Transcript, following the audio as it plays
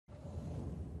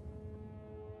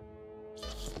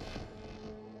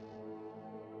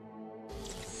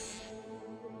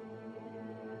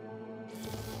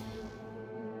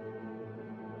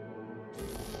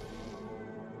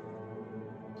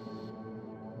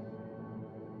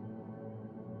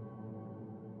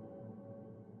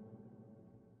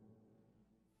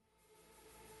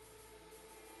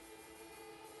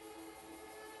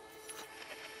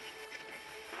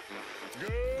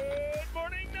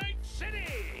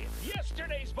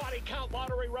body count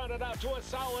lottery rounded out to a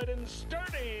solid and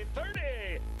sturdy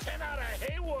 30. 10 out of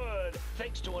Haywood,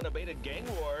 thanks to unabated gang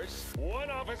wars.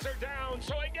 One officer down,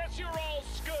 so I guess you're all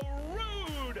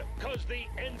screwed, cause the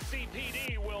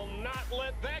NCPD will not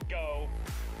let that go.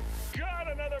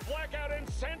 Got another blackout in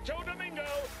Santo Domingo.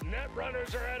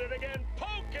 Netrunners are at it again,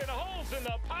 poking holes in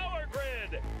the power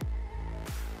grid.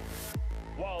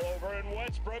 While over in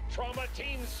Westbrook, trauma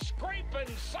teams scraping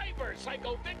cyber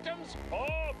psycho victims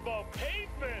off the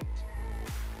pavement.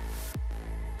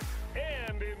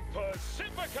 And in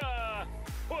Pacifica,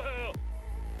 well,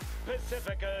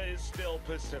 Pacifica is still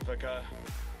Pacifica.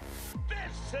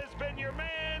 This has been your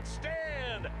man,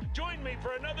 Stan. Join me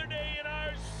for another day in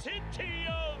our city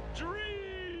of dreams.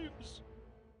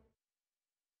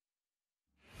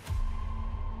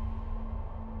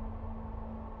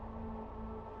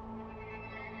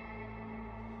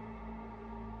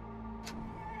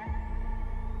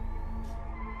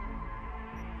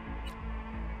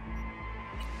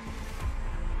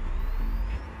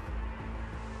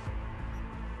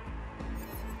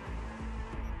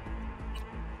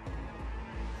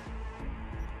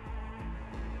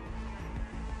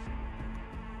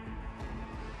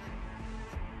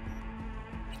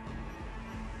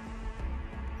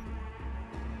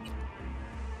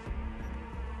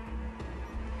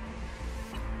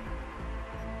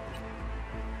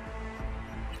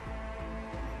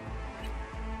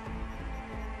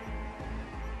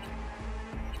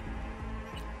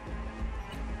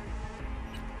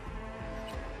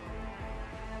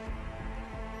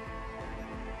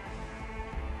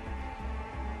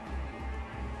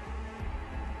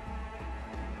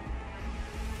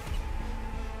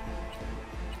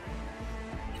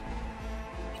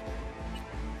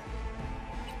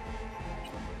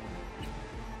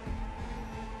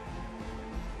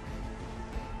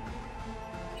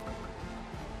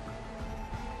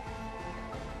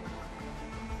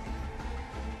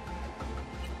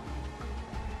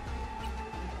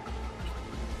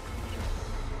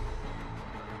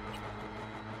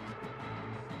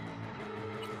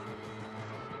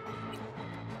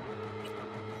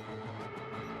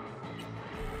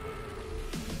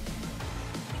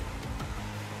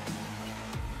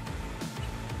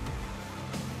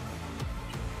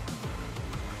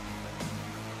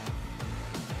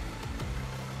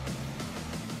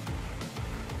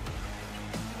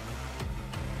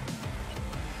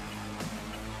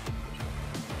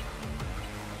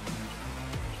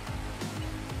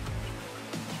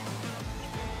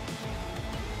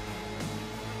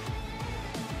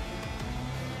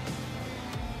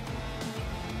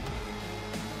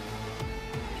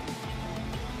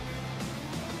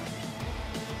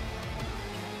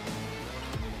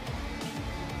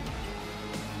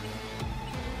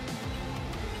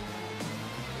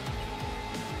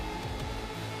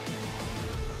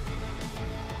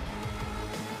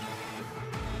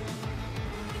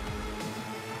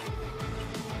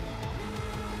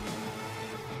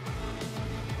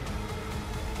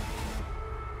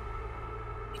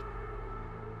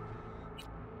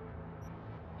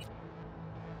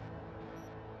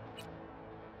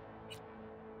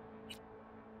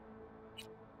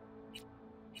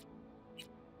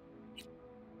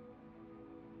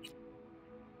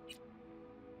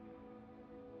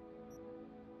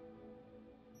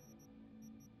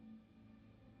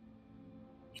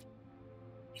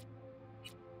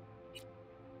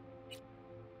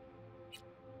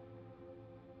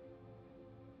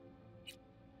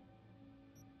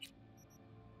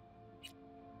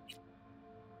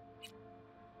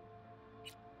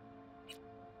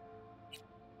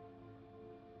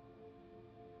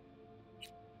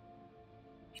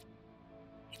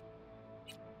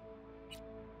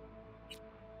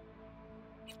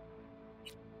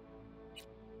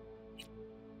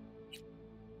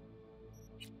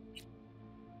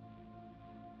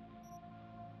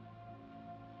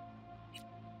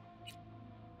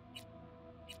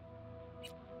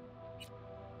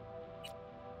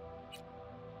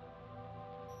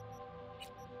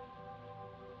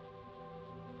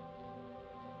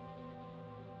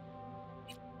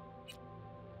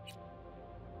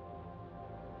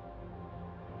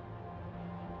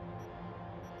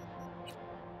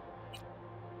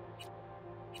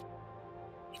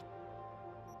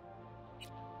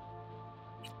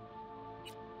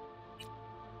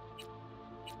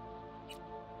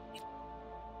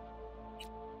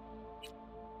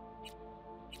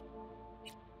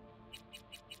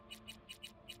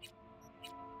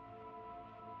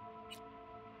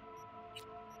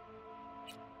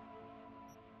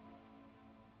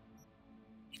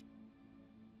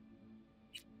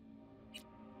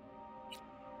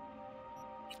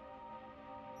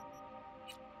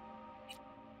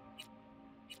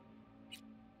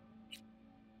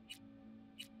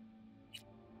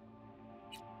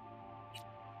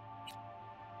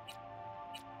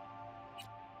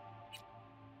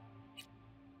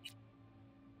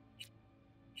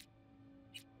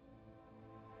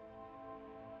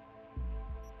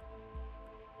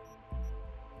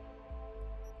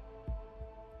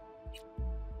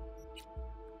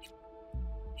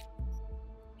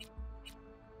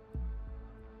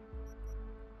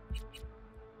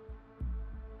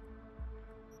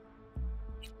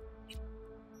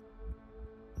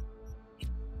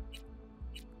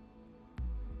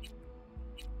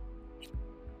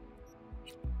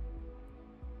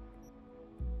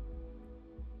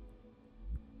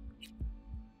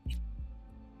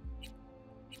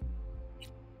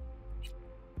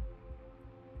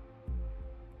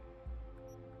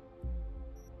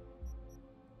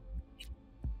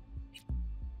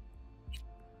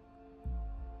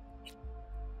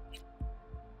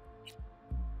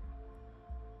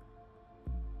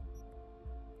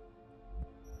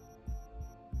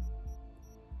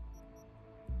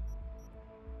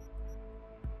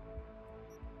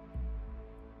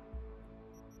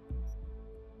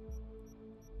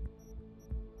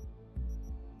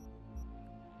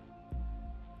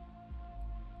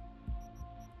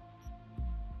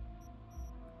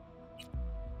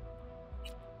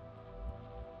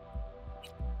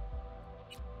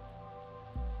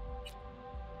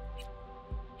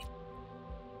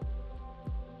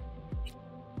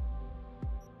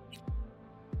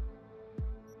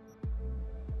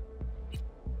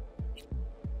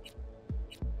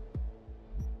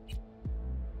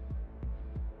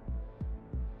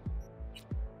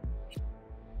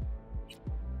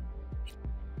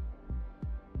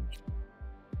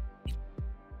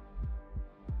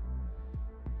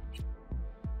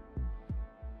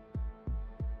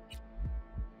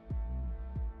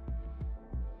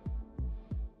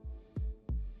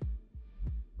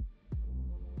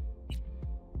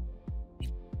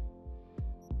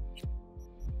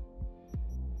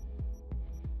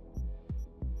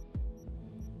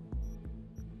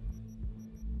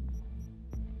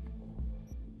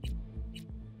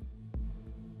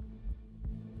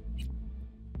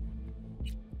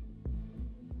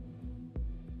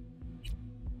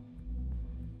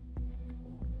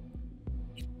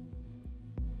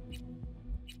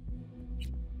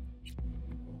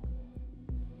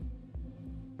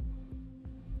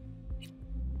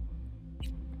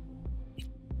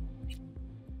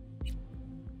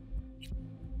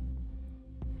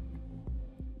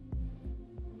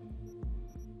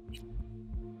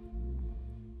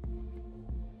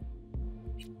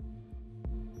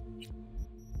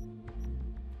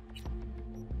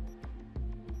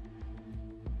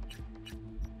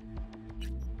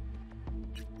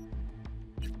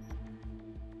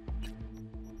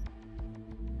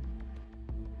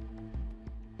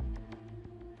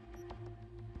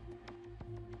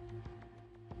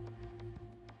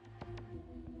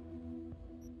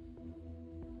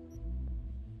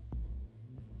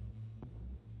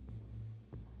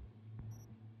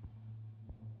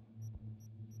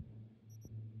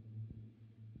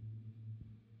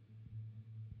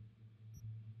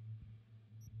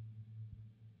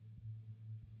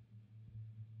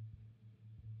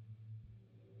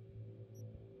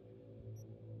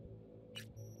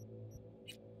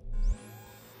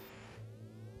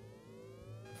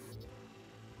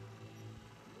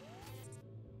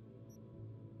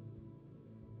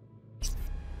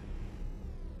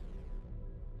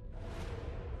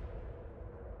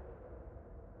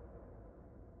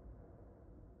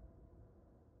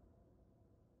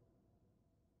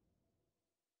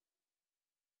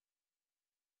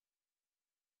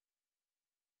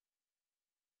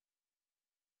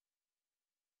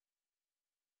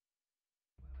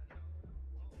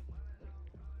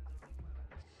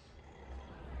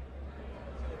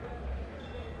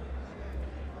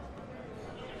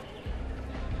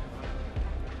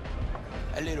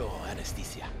 A little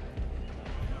anesthesia.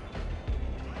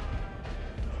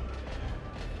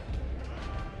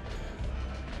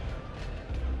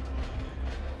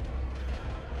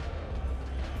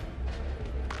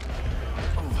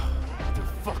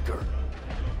 Motherfucker!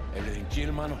 Everything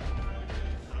chill, mano?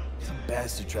 Some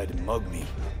bastard tried to mug me.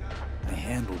 I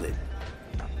handled it.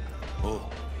 Oh,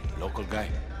 local guy.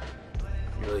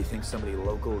 You really think somebody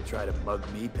local will try to mug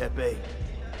me, Pepe?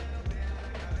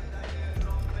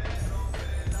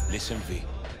 Listen, V,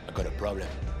 I got a problem.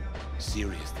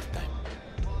 Serious this time.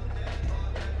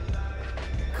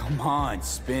 Come on,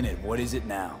 spin it. What is it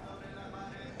now?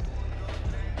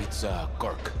 It's,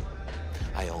 Kirk.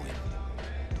 I owe him.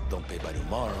 Don't pay by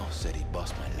tomorrow, said he'd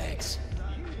bust my legs.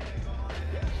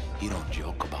 He don't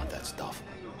joke about that stuff.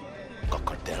 Got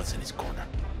cartels in his corner.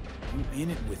 You in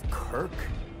it with Kirk?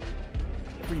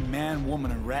 Every man,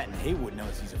 woman, and rat in Haywood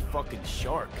knows he's a fucking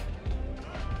shark.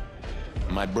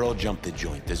 My bro jumped the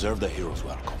joint. Deserve the hero's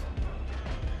welcome.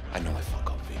 I know I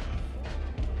fuck up, V.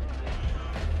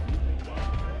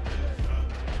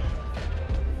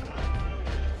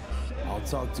 I'll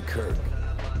talk to Kirk,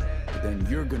 but then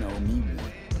you're gonna owe me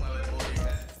one.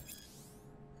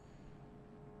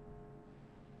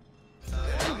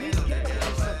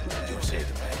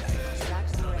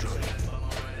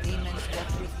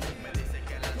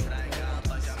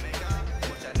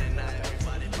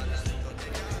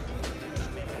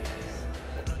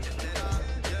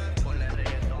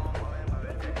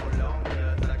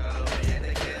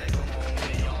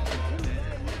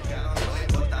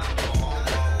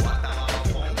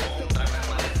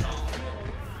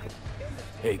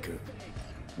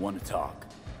 Want to talk?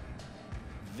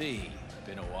 V,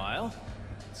 been a while.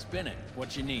 Spin it.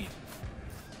 What you need?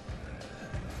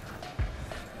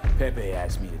 Pepe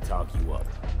asked me to talk you up.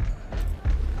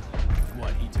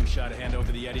 What, he too shy to hand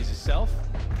over the Eddies himself?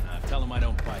 Tell him I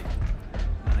don't bite.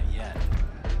 Not yet.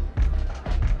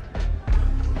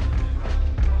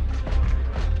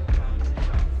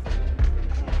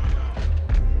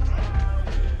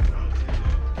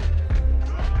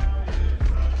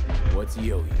 What's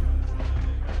he owe you?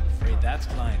 Afraid that's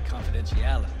client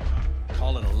confidentiality.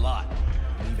 Call it a lot.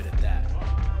 Leave it at that.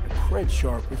 A cred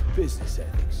sharp with business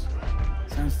ethics.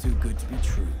 Sounds too good to be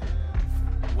true.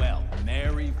 Well,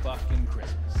 Merry fucking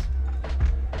Christmas.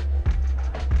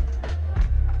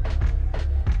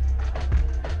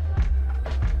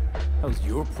 How's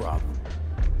your problem?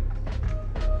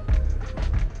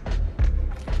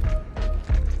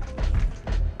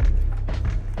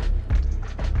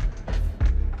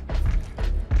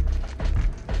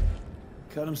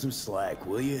 Cut him some slack,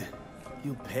 will you?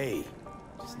 He'll pay.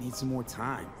 Just need some more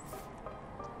time.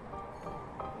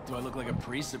 Do I look like a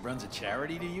priest that runs a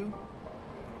charity to you?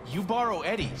 You borrow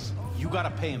Eddies, you gotta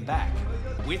pay him back.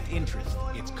 With interest.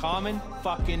 It's common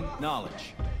fucking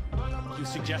knowledge. You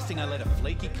suggesting I let a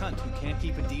flaky cunt who can't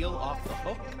keep a deal off the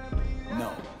hook?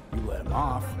 No, you let him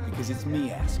off because it's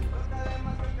me asking.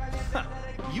 Huh,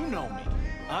 you know me.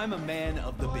 I'm a man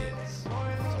of the biz. So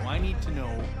I need to know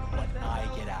what I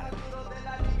get out of it.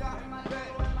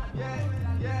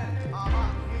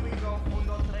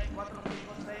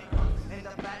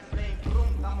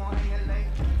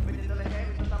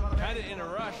 Kinda in a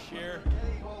rush here.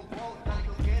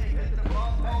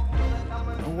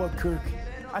 You know what, Kirk?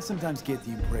 I sometimes get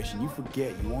the impression you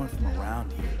forget you aren't from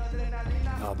around here.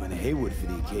 I've been to Haywood for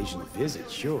the occasional visit,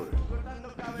 sure.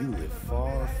 But you live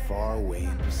far, far away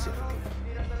in Pacifica.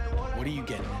 What are you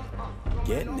getting at?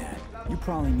 Getting at? You're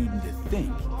probably needing to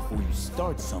think before you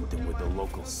start something with the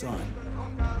local sun.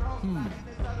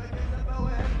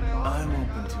 I'm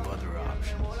open to other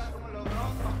options.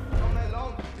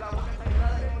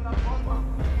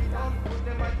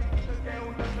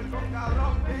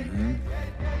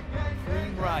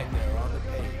 Green right there on the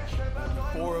page.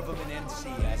 4 of them in NC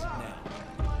as of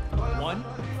now. 1,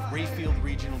 Rayfield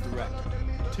Regional Director.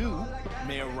 2,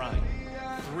 Mayor Ryan.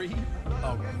 3,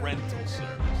 a rental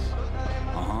service.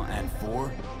 And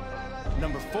 4?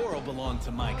 Number 4 will belong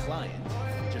to my client.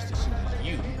 Just as soon as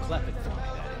you clep it for me,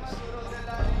 that is.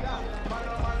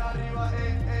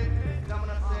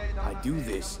 I do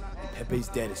this, and Pepe's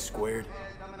debt is squared.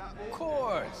 Of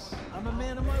course. I'm a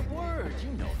man of my word.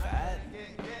 You know that.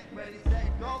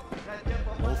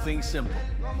 Whole thing's simple.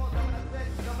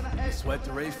 You sweat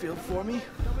the Rayfield for me,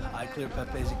 I clear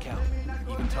Pepe's account.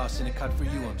 Even toss in a cut for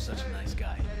you, I'm such a nice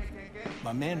guy.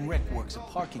 My man Rick works a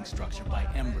parking structure by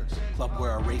Embers, club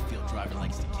where our Rayfield driver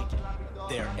likes to kick it.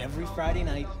 There every Friday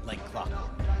night, like clockwork.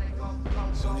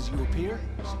 As soon as you appear,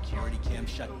 security cam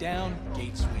shut down,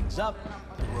 gate swings up,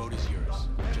 the road is yours.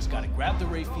 Just gotta grab the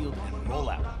Rayfield and roll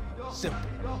out. Simple.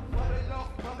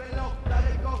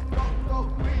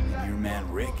 And your man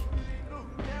Rick?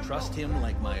 Trust him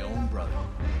like my own brother.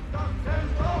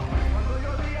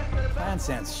 Plan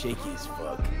sounds shaky as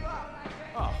fuck.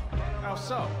 Oh, how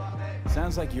so?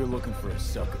 Sounds like you're looking for a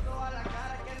sucker.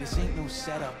 This ain't no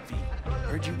setup, V.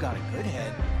 Heard you got a good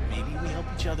head. Maybe we help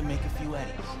each other make a few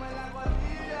eddies.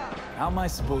 How am I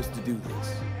supposed to do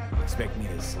this? Expect me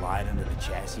to slide under the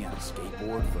chassis on a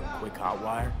skateboard for a quick hot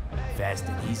wire? Fast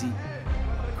and easy?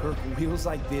 Kirk, wheels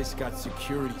like this got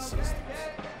security systems.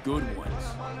 Good ones.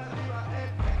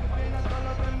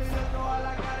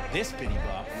 This bitty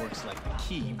bop works like the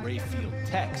key Rayfield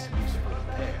techs use for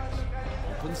repairs.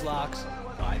 Opens locks,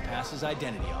 bypasses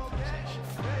identity authorization.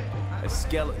 A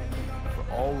skeleton key for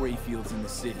all Rayfields in the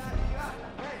city.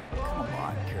 Come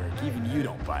on, Kirk, even you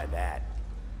don't buy that.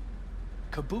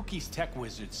 Kabuki's tech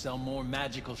wizards sell more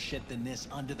magical shit than this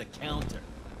under the counter.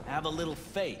 Have a little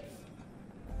faith.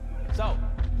 So,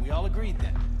 we all agreed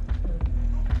then?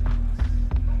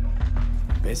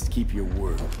 Best keep your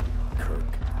word, Kirk.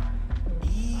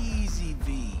 Easy,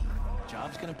 V.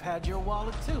 Job's gonna pad your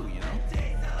wallet too, you know?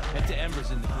 Head to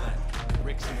Embers in the Glen.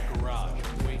 Rick's in the garage.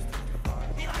 Wait.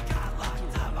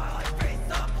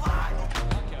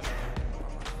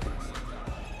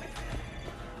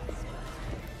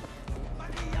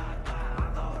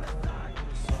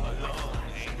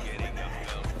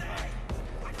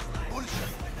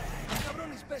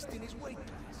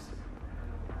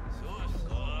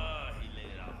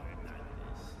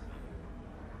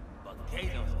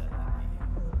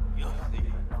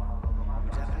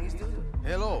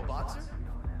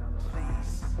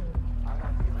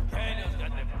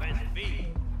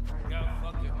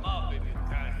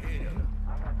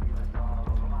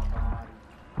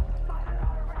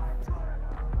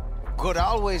 Could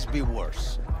always be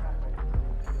worse.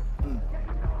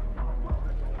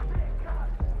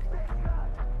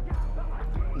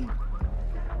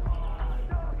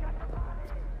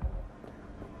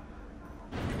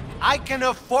 I can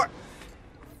afford...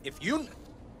 If you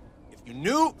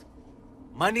knew,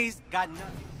 money's got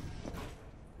nothing.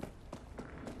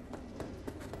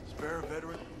 Spare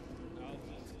veteran?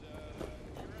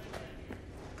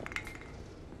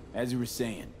 As you were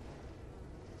saying.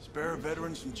 Spare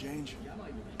veteran some change?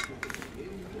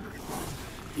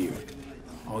 Here.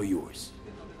 All yours.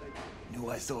 Knew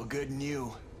I saw good in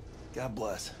you. God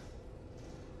bless.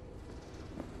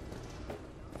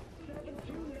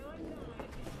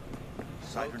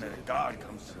 Cybernetic God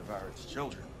comes to devour its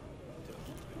children.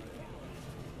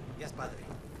 Yes, Padre.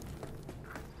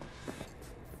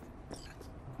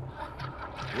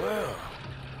 Well,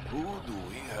 who do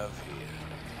we have here?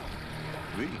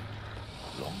 Really?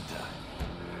 Long time.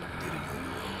 Didn't know you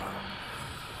were around.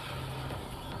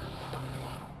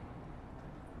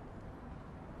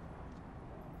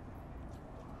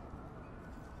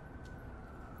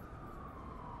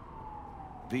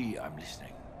 V, I'm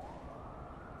listening.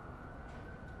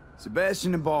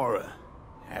 Sebastian Ibarra.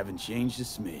 Haven't changed a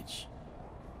smidge.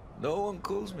 No one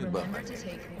calls me by my Remember to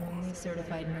name. take only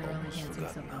certified neural enhancing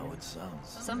Forgotten how it supplements. sounds.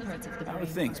 Some parts of the How are brain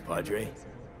things, are Padre?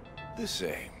 The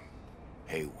same.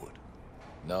 Haywood.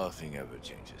 Nothing ever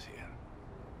changes here.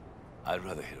 I'd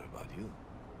rather hear about you.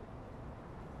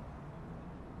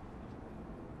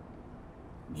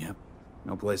 Yep.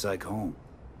 No place like home.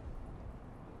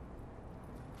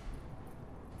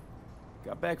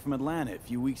 Got back from Atlanta a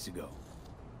few weeks ago.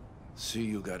 See,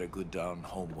 you got a good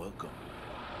down-home welcome.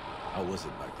 How was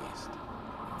it back east?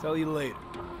 Tell you later.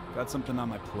 Got something on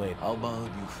my plate. How about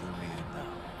you fill me in now?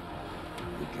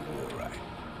 We'll give you a ride.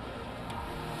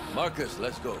 Marcus,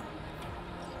 let's go.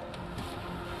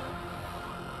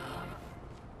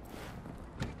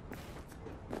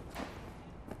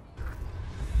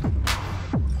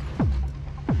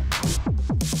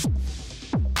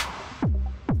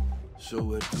 So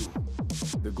where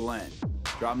to? The Glen.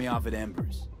 Drop me off at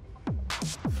Embers.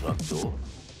 Front door?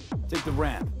 Take the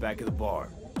ramp, back of the bar.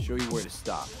 Show you where to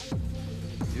stop.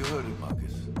 You heard it,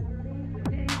 Marcus.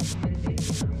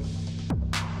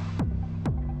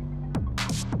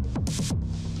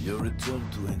 Your return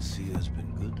to NC has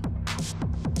been good.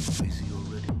 Busy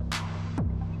already?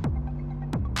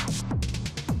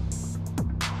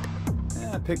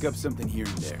 I pick up something here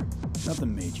and there.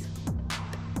 Nothing major.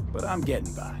 But I'm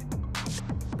getting by.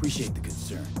 Appreciate the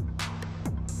concern.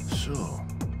 So,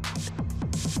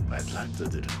 Atlanta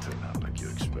didn't turn out like you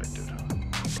expected, huh?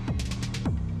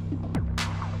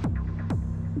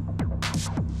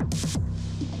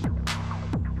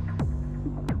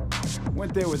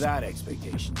 Went there without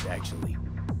expectations, actually.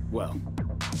 Well,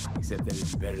 except that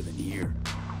it's better than here.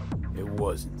 It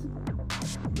wasn't.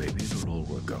 Maybe it'll all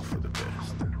work out for the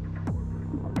best.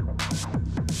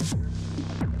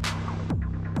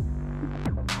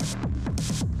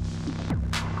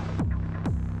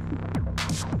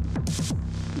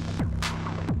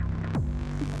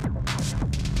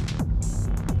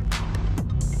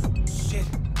 Shit.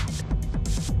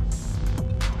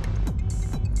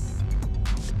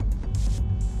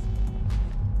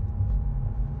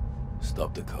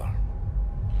 Stop the car.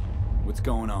 What's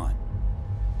going on?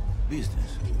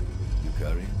 Business. You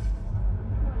carrying?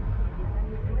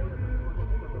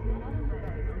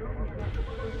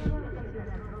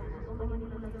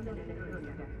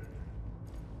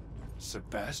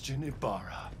 Sebastian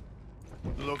Ibarra.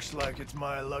 Looks like it's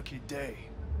my lucky day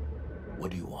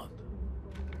What do you want?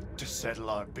 to settle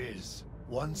our biz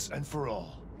once and for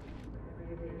all.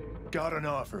 Got an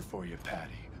offer for you,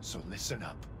 Patty, so listen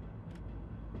up.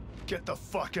 Get the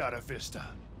fuck out of Vista.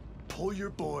 Pull your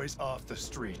boys off the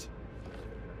street.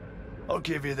 I'll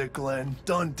give you the Glen.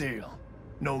 Done deal.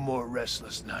 No more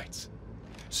restless nights.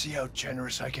 See how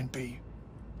generous I can be?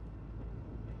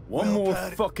 One Well, more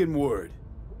Patty- fucking word.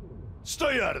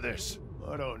 Stay out of this.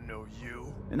 I don't know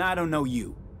you. And I don't know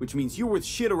you, which means you're worth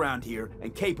shit around here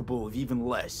and capable of even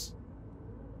less.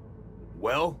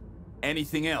 Well,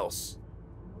 anything else?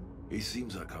 It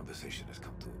seems our conversation has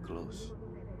come to a close.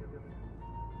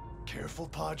 Careful,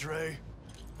 Padre.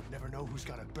 Never know who's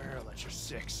got a barrel at your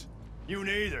six. You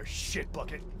neither, shit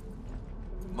bucket.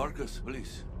 Marcus,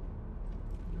 please.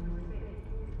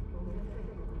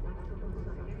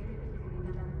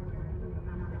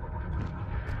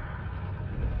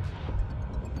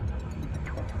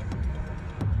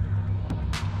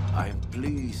 I am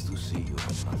pleased to see you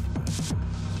have not forgotten.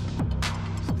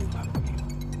 Still haven't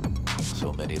you?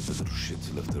 So many of the little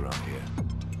shits left around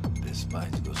here. Their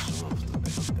spines go soft when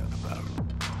they look down a barrel.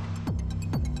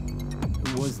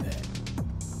 Who was that?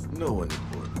 No one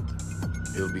important.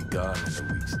 He'll be gone in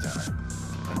a week's time.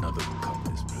 Another will come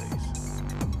this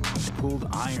place. Pulled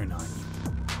iron on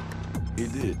you. He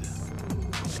did.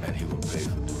 And he will pay for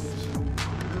doing so.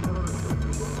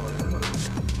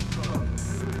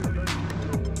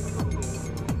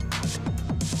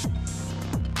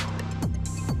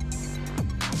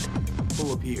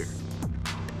 Pull up here.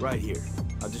 Right here.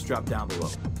 I'll just drop down below.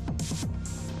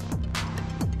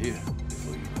 Here,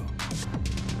 before you go.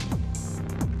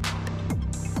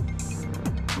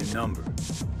 Your number.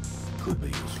 Could be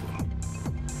useful.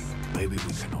 Maybe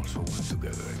we can also work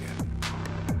together again.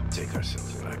 Take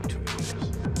ourselves back 2 years.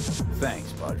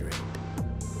 Thanks, Padre.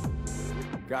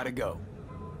 Gotta go.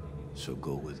 So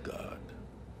go with God.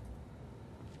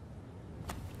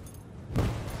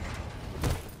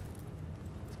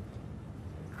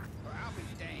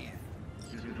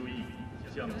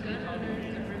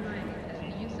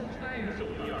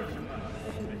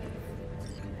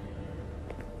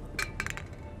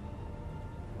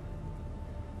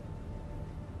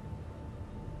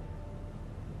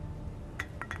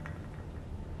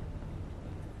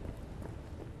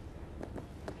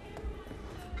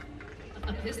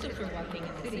 A pistol for walking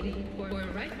in city, or a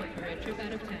rifle for a trip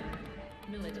out of town.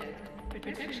 Militech.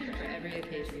 Protection for every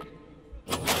occasion.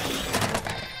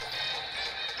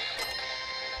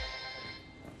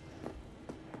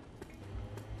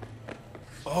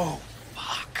 Oh,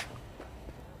 fuck.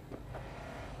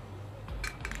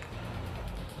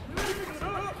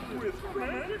 With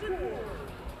Manticore!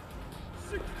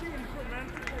 16 for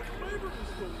Manticore flavor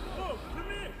pistols. Love the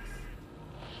mix!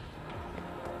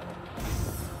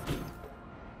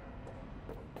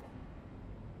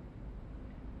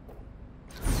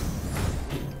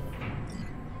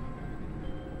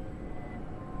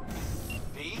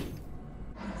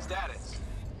 Status.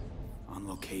 On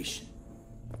location.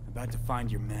 About to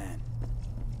find your man.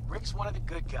 Rick's one of the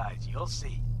good guys, you'll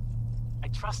see. I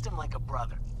trust him like a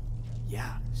brother.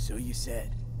 Yeah, so you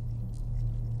said.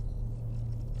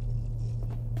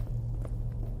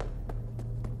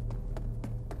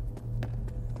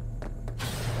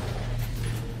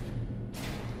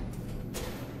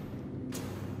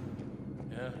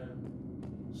 Yeah?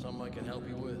 Something I can help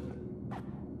you with?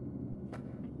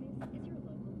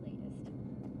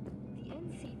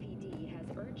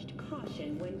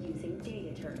 Caution when using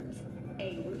data terms.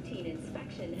 A routine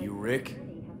inspection has You Rick?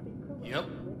 Yep.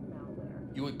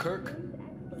 You with Kirk?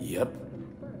 Yep.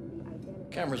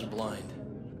 Cameras are blind.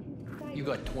 You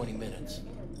got 20 minutes.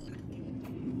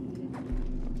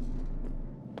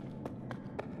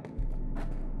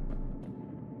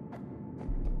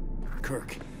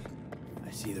 Kirk,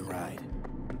 I see the ride.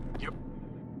 Yep.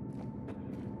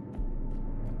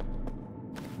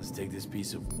 Let's take this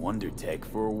piece of wonder tech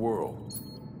for a whirl.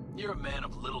 You're a man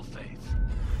of little faith.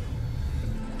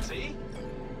 See?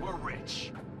 We're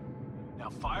rich. Now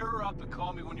fire her up and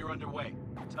call me when you're underway.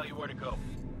 I'll tell you where to go.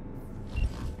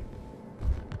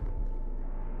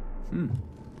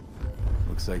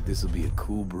 Looks like this'll be a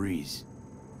cool breeze.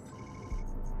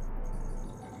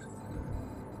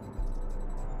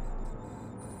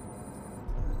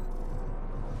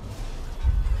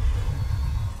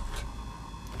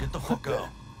 Get the fuck out.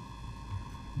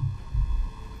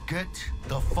 Get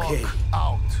the fuck Okay.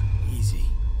 out. Easy.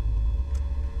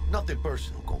 Nothing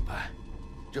personal, compa.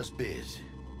 Just biz.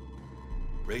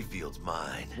 Rayfield's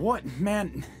mine. What,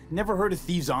 man? Never heard of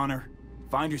thieves' honor?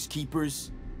 Finders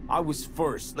keepers? I was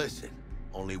first. Listen,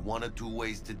 only one or two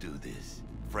ways to do this.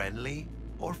 Friendly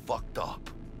or fucked up.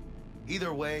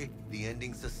 Either way, the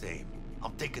ending's the same.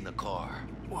 I'm taking the car.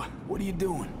 What are you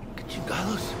doing?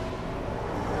 Chingados?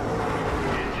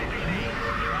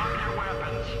 Drop your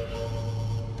weapons.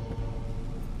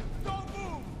 Don't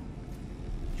move!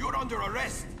 You're under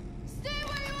arrest! Stay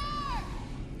where you are!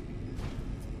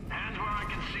 Hands where I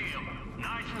can see them.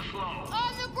 Nice and slow.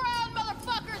 On the ground,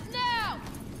 motherfuckers, now!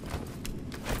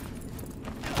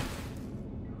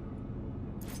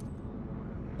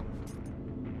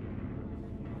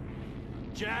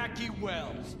 Jackie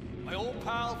Wells, my old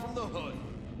pal from the hood.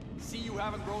 See you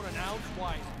haven't grown an ounce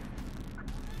wiser.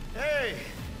 Hey!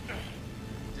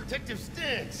 Detective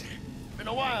Stintz. Been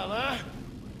a while, huh?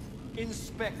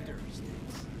 Inspector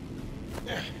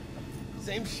Stintz.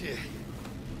 Same shit.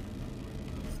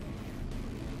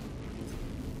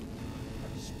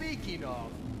 Speaking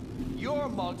of, your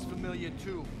mug's familiar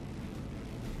too.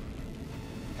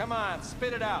 Come on,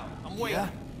 spit it out. I'm waiting. Yeah?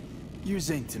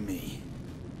 Yours ain't to me.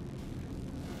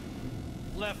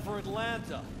 Left for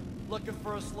Atlanta, looking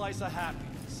for a slice of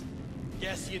happiness.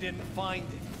 Guess you didn't find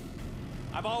it.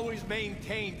 I've always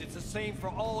maintained it's the same for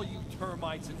all you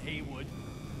termites in Haywood.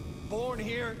 Born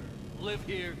here, live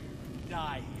here,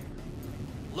 die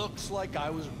here. Looks like I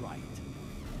was right.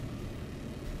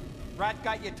 Rat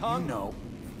got your tongue? You know,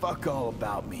 fuck all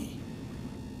about me.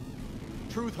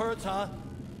 Truth hurts, huh?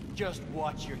 Just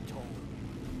watch your tone.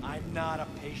 I'm not a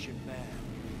patient man.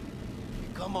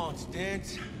 Come on,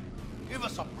 Stintz. Give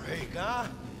us a break, huh?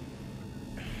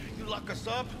 You lock us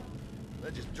up,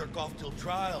 let's just jerk off till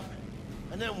trial.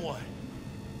 And then what?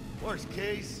 Worst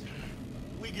case,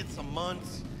 we get some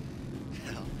months.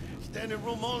 Hell, standing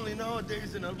room only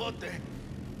nowadays in El Bote.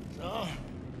 So,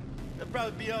 they'll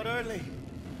probably be out early.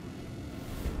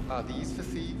 Are these for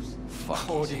thieves? Fuck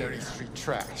ordinary street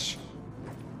trash.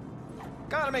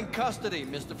 Got him in custody,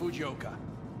 Mr. Fujioka.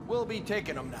 We'll be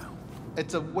taking him now.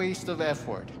 It's a waste of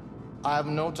effort. I have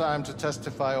no time to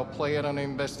testify or play it on an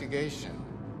investigation.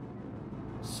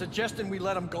 Suggesting we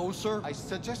let him go, sir? I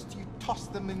suggest you toss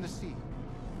them in the sea.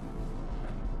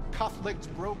 Cuff leg's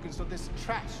broken so this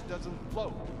trash doesn't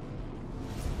float.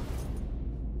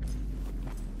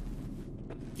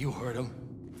 You heard him.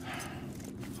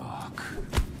 Fuck.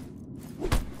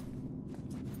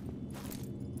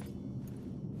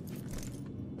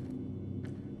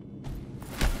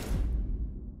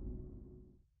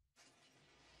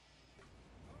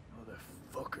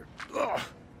 Motherfucker. Ugh.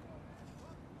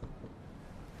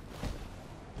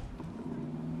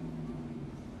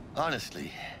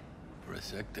 Honestly, for a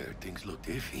sec there, things looked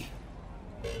iffy.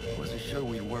 Wasn't sure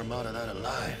we'd worm out of that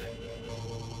alive.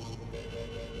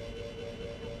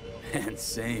 Man,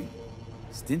 same.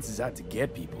 Stintz is out to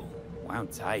get people.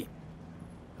 Wound tight.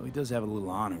 Though he does have a little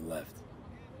honor left.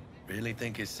 Really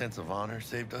think his sense of honor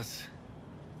saved us?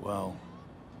 Well,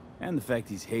 and the fact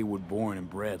he's Haywood born and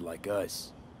bred like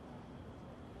us.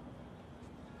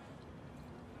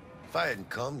 If I hadn't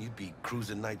come, you'd be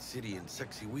cruising Night City in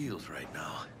sexy wheels right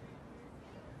now.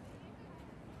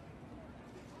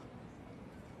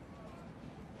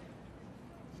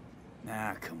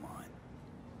 Nah, come on.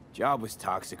 Job was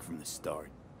toxic from the start.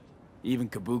 Even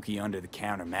Kabuki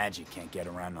under-the-counter magic can't get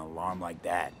around an alarm like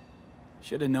that.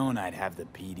 Should've known I'd have the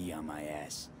PD on my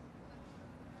ass.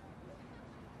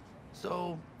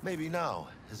 So, maybe now,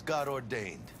 as God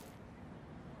ordained.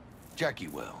 Jackie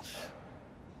Wells.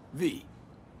 V.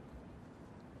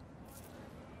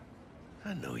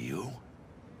 I know you.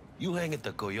 You hang at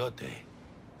the Coyote.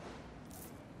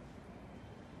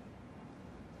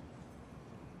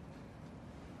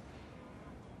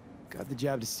 Got the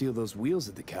job to steal those wheels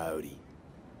at the Coyote.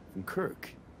 From Kirk.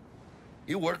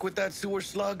 You work with that sewer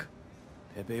slug?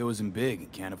 Pepe wasn't big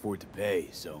and can't afford to pay,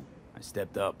 so I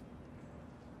stepped up.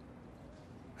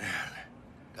 Man,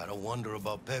 gotta wonder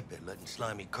about Pepe letting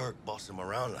slimy Kirk boss him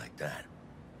around like that.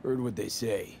 Heard what they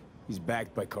say. He's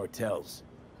backed by cartels.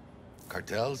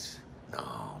 Cartels?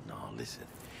 No, listen.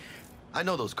 I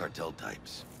know those cartel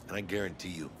types, and I guarantee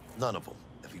you, none of them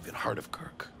have even heard of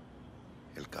Kirk.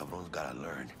 El cabron's gotta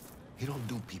learn. He don't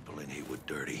do people in Haywood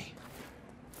dirty.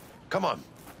 Come on,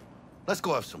 let's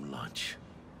go have some lunch.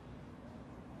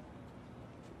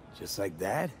 Just like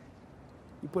that?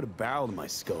 You put a barrel to my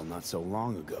skull not so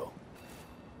long ago.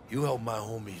 You help my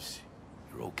homies,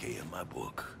 you're okay in my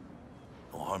book.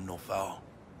 No harm, no foul.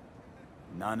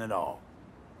 None at all.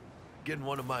 Getting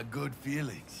one of my good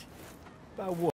feelings. About what?